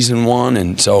season one,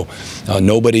 and so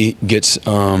nobody gets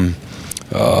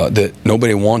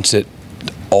nobody wants it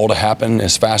all to happen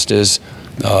as fast as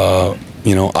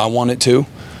you know, I want it to.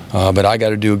 But I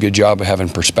got to do a good job of having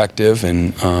perspective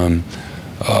and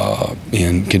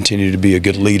continue to be a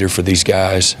good leader for these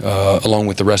guys, along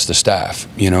with the rest of the staff.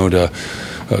 You know, to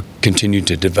continue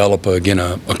to develop again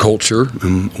a culture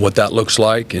and what that looks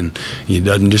like, and it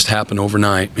doesn't just happen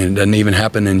overnight, and it doesn't even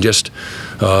happen in just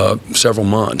several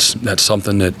months. That's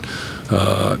something that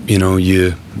you know,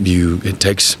 it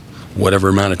takes whatever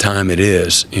amount of time it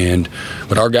is.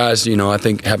 But our guys, you know, I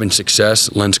think having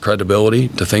success lends credibility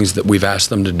to things that we've asked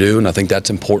them to do, and I think that's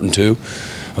important too,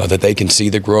 that they can see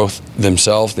the growth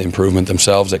themselves, the improvement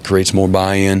themselves. That creates more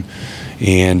buy-in,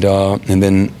 and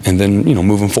then you know,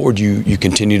 moving forward, you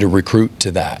continue to recruit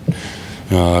to that.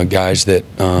 Guys that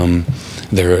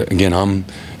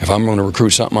if I'm going to recruit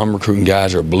something, I'm recruiting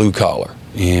guys that are blue collar.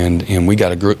 And we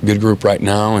got a good group right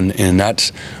now, and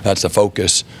that's the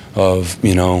focus of,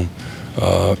 you know,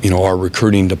 our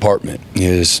recruiting department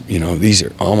is, you know,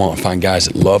 I want to find guys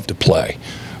that love to play.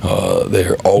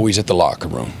 They're always at the locker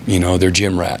room. You know, they're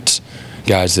gym rats,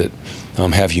 guys that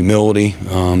have humility.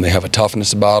 They have a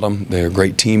toughness about them. They're a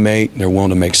great teammate. They're willing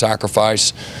to make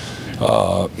sacrifice.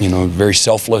 You know, very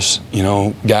selfless, you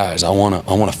know, guys. I want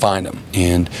to find them,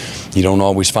 and you don't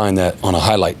always find that on a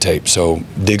highlight tape. So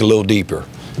dig a little deeper,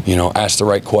 you know, ask the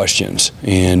right questions,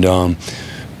 and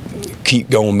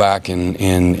keep going back and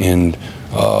you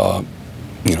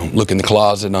know, look in the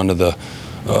closet under the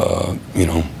you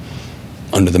know,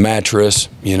 under the mattress,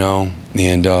 you know,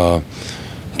 and to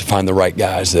find the right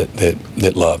guys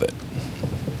that love it.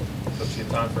 Let's get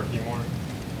time for a few more,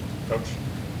 Coach.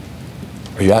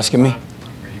 Are you asking me? Are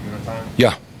you moving time?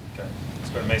 Yeah. Okay. Let's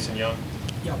go to Mason Young.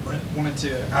 Yeah, Brent, wanted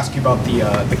to ask you about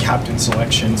the captain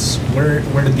selections. Where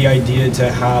did the idea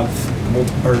to have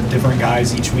different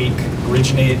guys each week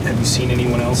originate? Have you seen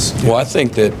anyone else? Well, I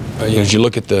think that you know, as you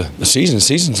look at the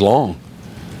season's long,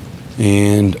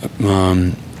 and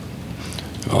I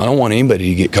don't want anybody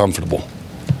to get comfortable.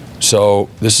 So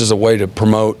this is a way to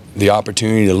promote the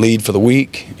opportunity to lead for the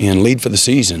week and lead for the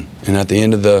season. And at the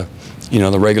end of the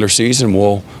regular season,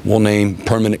 we'll name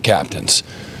permanent captains,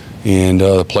 and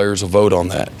the players will vote on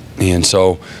that. And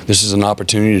so this is an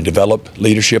opportunity to develop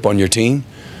leadership on your team.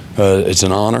 It's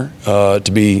an honor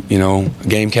to be, you know, a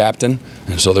game captain,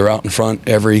 and so they're out in front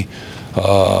every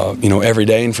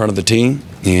day in front of the team,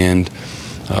 and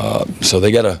so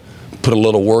they got to put a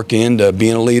little work into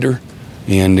being a leader.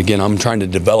 And again, I'm trying to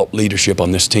develop leadership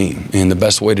on this team, and the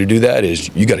best way to do that is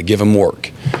you got to give them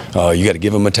work. You got to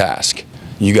give them a task.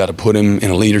 You got to put them in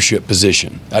a leadership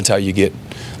position. That's how you get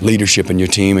leadership in your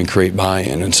team and create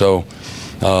buy-in. And so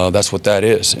That's what that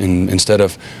is. And instead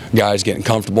of guys getting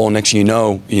comfortable, next thing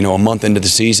you know, a month into the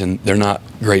season, they're not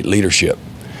great leadership.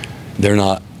 They're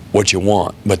not what you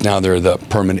want, but now they're the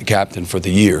permanent captain for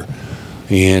the year.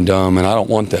 And I don't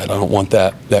want that. I don't want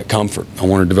that comfort. I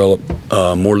want to develop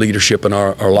more leadership in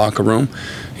our locker room,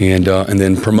 and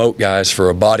then promote guys for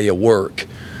a body of work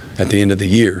at the end of the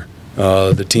year.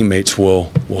 The teammates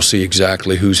will see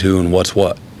exactly who's who and what's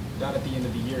what. That at the end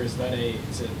of the year, is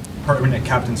it permanent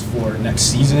captains for next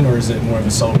season, or is it more of a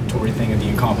celebratory thing of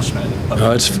the accomplishment?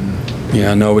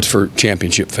 It's for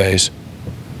championship phase.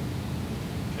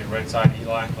 Okay, right side,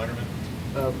 Eli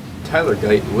Letterman. Tyler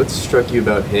Guyton, what's struck you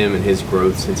about him and his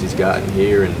growth since he's gotten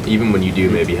here? And even when you do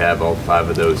maybe have all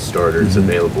 5 of those starters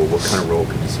available, what kind of role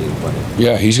could you see him play?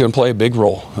 Yeah, he's going to play a big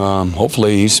role.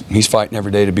 Hopefully he's fighting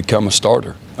every day to become a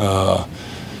starter.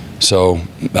 So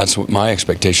that's what my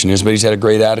expectation is. But he's had a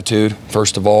great attitude,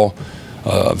 first of all,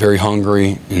 very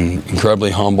hungry and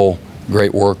incredibly humble,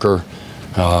 great worker.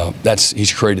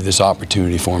 He's created this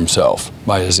opportunity for himself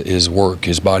by his work,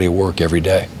 his body of work every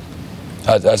day.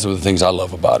 That's one of the things I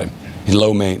love about him. He's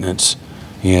low maintenance,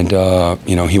 and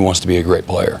he wants to be a great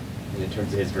player. And in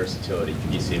terms of his versatility,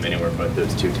 can you see him anywhere but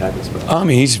those 2 tackle spots? I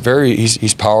mean,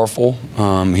 he's powerful.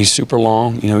 He's super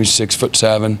long. He's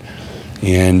 6'7",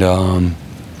 and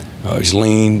he's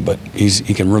lean, but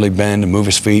he can really bend and move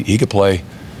his feet. He could play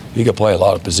a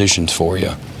lot of positions for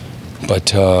you.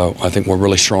 But I think we're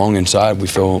really strong inside. We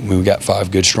feel we've got 5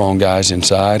 good, strong guys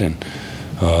inside, and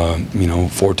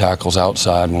 4 tackles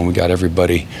outside when we got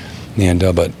everybody.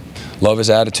 But love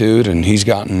his attitude, and he's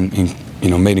gotten,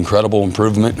 made incredible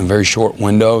improvement in a very short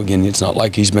window. Again, it's not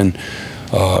like he's been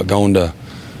going to,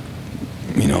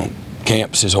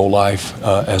 camps his whole life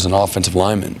as an offensive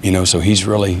lineman. So he's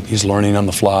learning on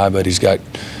the fly, but he's got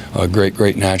a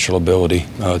great natural ability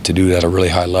to do that at a really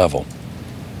high level.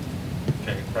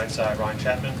 Okay, right side, Ryan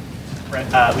Chapman. Brent,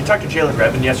 we talked to Jalen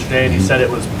Redmond yesterday, and he said it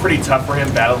was pretty tough for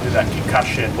him battling through that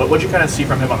concussion. What did you kind of see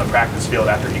from him on the practice field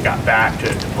after he got back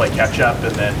to play catch-up,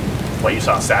 and then what you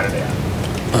saw Saturday?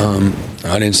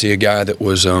 I didn't see a guy that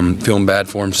was feeling bad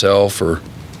for himself, or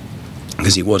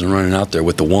because he wasn't running out there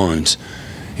with the ones.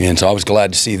 And so I was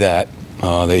glad to see that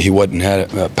he wasn't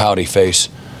had a pouty face.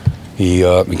 He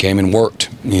came and worked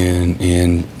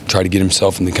and tried to get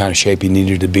himself in the kind of shape he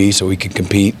needed to be so he could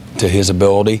compete to his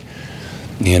ability.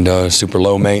 And super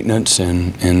low maintenance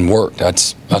and work.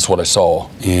 That's what I saw,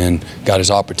 and got his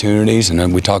opportunities. And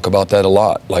then we talk about that a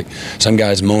lot. Like, some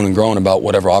guys moan and groan about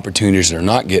whatever opportunities they're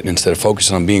not getting instead of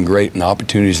focusing on being great and the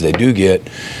opportunities they do get.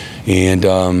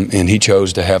 And he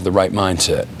chose to have the right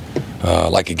mindset,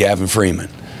 like a Gavin Freeman,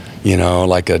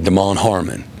 like a Damon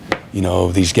Harmon.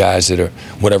 These guys that are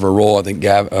whatever role. I think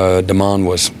Damon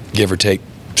was, give or take,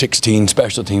 16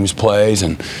 special teams plays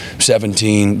and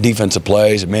 17 defensive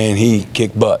plays. Man, he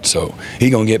kicked butt, so he's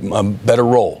going to get a better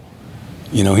role.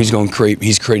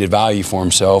 He's created value for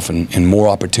himself and more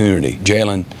opportunity.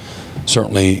 Jalen,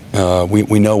 certainly,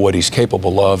 we know what he's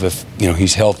capable of if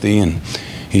he's healthy, and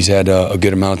he's had a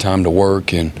good amount of time to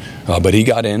work. But he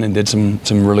got in and did some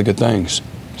really good things.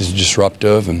 He's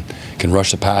disruptive and can rush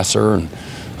the passer, and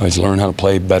he's learned how to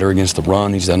play better against the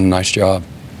run. He's done a nice job.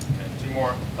 Okay, 2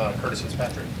 more, Curtis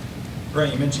Fitzpatrick.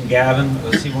 Brent, you mentioned Gavin.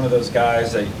 Was he one of those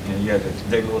guys that you had to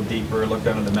dig a little deeper, look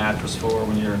under the mattress for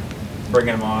when you're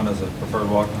bringing him on as a preferred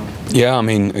walk-on? Yeah, I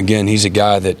mean, again, he's a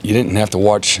guy that you didn't have to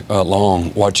watch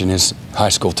long watching his high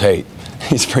school tape.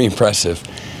 He's pretty impressive.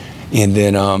 And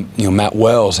then, Matt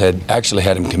Wells had actually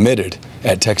had him committed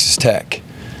at Texas Tech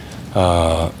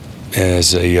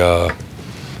as a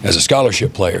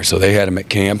scholarship player. So they had him at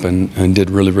camp and did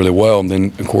really well. And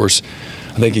then, of course,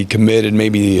 I think he committed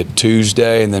maybe a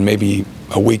Tuesday, and then maybe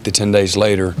a week to 10 days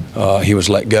later, he was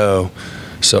let go.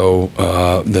 So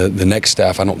the next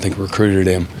staff, I don't think, recruited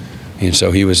him. And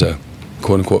so he was a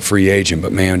quote-unquote free agent.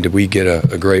 But, man, did we get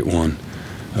a great one.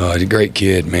 He's a great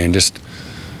kid, man. Just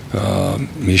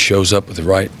he shows up with the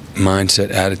right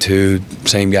mindset, attitude,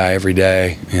 same guy every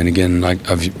day. And, again,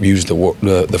 like I've used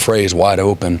the phrase wide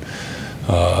open.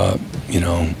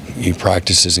 He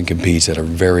practices and competes at a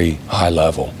very high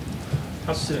level.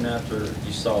 How soon after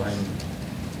you saw him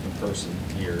in person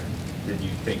here did you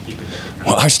think he could make it?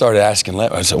 Well, I started asking.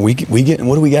 I said, what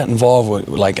do we got involved with?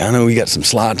 Like, I know we got some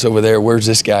slots over there. Where's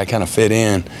this guy kind of fit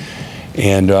in?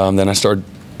 And then I started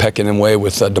pecking away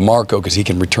with DeMarco, because he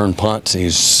can return punts.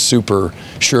 He's super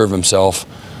sure of himself,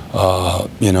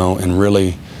 and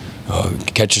really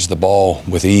catches the ball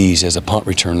with ease as a punt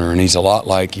returner. And he's a lot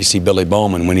like you see Billy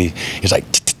Bowman when he's like,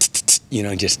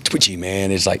 just twitchy,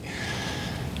 man. It's like,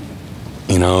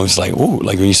 You know, it's like, ooh,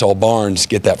 like when you saw Barnes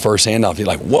get that first handoff, you're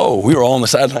like, whoa, we were all on the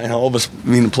sideline, all of us,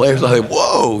 the players, like,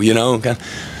 whoa, you know.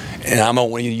 And I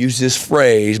don't want you to use this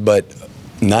phrase, but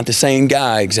not the same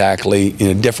guy exactly,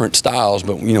 different styles,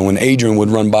 but, when Adrian would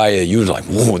run by you, you was like,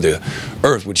 whoa, the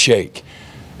earth would shake.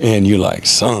 And you're like,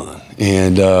 son.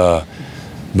 And,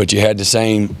 but you had the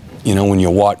same, when you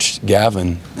watched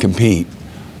Gavin compete,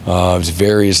 it was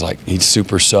he's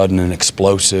super sudden and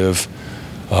explosive.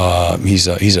 He's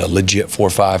a legit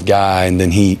 4.5 guy, and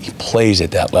then he plays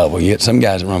at that level. You get some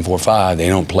guys that run 4.5, they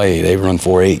don't play, they run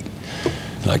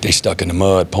 4.8. Like they stuck in the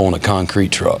mud pulling a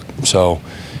concrete truck. So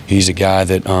he's a guy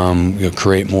that will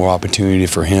create more opportunity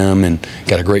for him and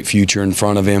got a great future in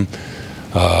front of him.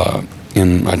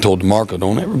 And I told DeMarco,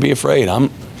 don't ever be afraid. The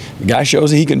guy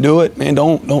shows that he can do it, man,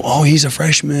 don't, oh, he's a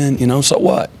freshman, so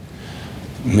what?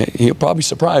 He'll probably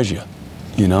surprise you,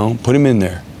 put him in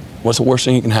there. What's the worst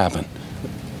thing that can happen?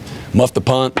 Muff the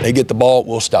punt, they get the ball,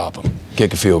 we'll stop them.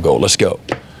 Kick a field goal, let's go.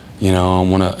 I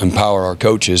want to empower our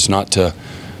coaches not to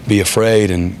be afraid,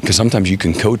 and because sometimes you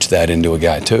can coach that into a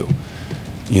guy too.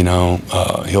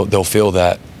 They'll feel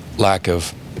that lack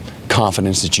of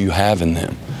confidence that you have in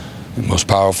them. The most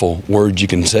powerful words you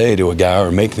can say to a guy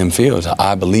or make them feel is,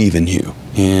 I believe in you.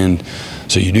 And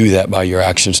so you do that by your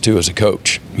actions too as a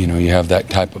coach. You have that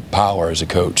type of power as a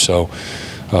coach. So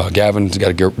Gavin's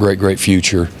got a great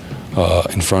future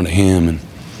in front of him, and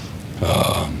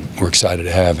we're excited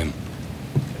to have him.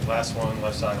 Okay, last one,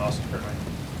 left side, Austin Kermit.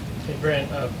 Hey,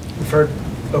 Brent, we've heard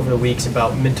over the weeks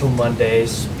about mental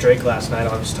Mondays. Drake last night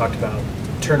obviously talked about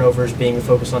turnovers being the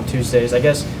focus on Tuesdays. I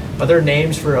guess, are there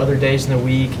names for other days in the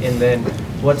week? And then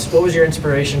what was your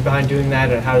inspiration behind doing that,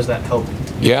 and how does that help?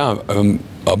 Yeah,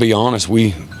 I'll be honest,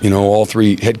 all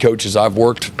three head coaches I've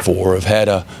worked for have had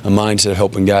a mindset of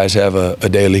helping guys have a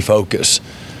daily focus.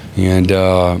 And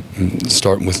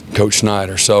starting with Coach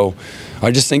Snyder. So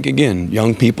I just think, again,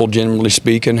 young people, generally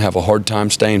speaking, have a hard time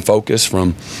staying focused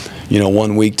from,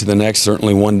 1 week to the next,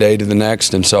 certainly one day to the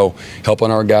next. And so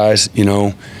helping our guys,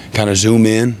 kind of zoom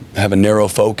in, have a narrow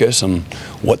focus on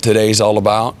what today's all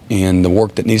about and the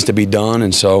work that needs to be done.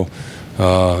 And so,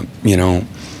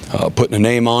 putting a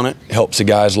name on it helps the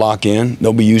guys lock in.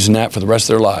 They'll be using that for the rest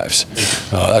of their lives.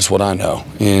 That's what I know.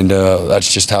 And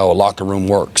that's just how a locker room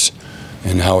works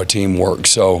and how a team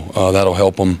works. So that'll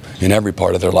help them in every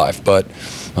part of their life. But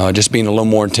just being a little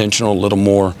more intentional, a little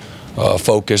more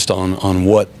focused on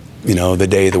what, the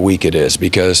day of the week it is,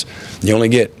 because you only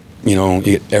get,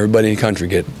 everybody in the country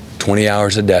get 20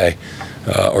 hours a day,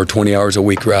 or 20 hours a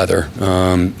week rather,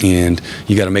 and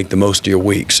you got to make the most of your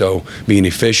week. So being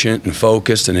efficient and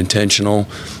focused and intentional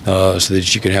so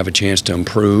that you can have a chance to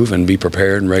improve and be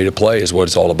prepared and ready to play is what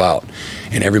it's all about.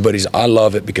 And I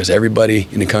love it because everybody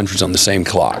in the country is on the same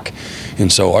clock.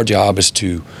 And so our job is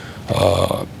to,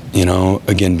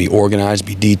 again, be organized,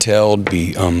 be detailed,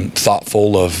 be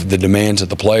thoughtful of the demands of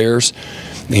the players.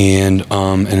 And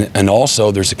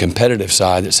also there's a competitive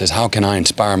side that says, how can I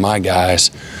inspire my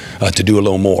guys to do a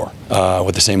little more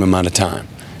with the same amount of time?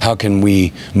 How can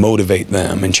we motivate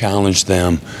them and challenge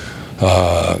them?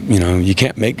 You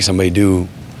can't make somebody do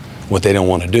what they don't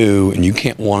want to do, and you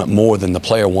can't want it more than the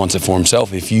player wants it for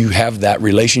himself. If you have that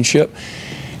relationship,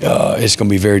 it's going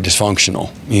to be very dysfunctional.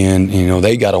 And,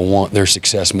 they got to want their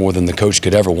success more than the coach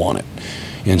could ever want it.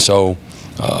 And so,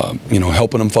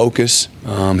 helping them focus,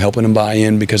 helping them buy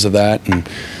in because of that, and,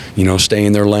 stay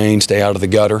in their lane, stay out of the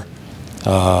gutter,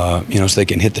 so they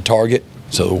can hit the target.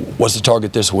 So what's the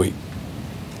target this week?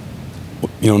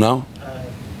 You don't know?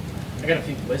 I got a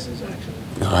few quizzes,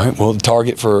 actually. All right, well, the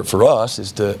target for us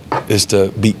is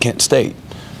to beat Kent State.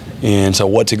 And so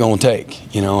what's it going to take?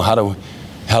 How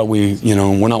do we,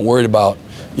 we're not worried about,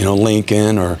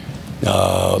 Lincoln or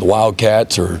the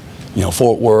Wildcats or,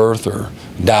 Fort Worth or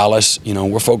Dallas.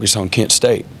 We're focused on Kent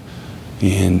State.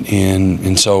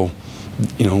 And so,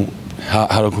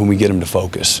 how can we get them to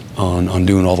focus on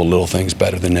doing all the little things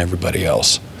better than everybody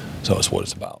else? So that's what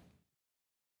it's about.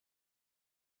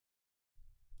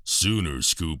 Sooner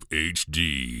Scoop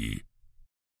HD.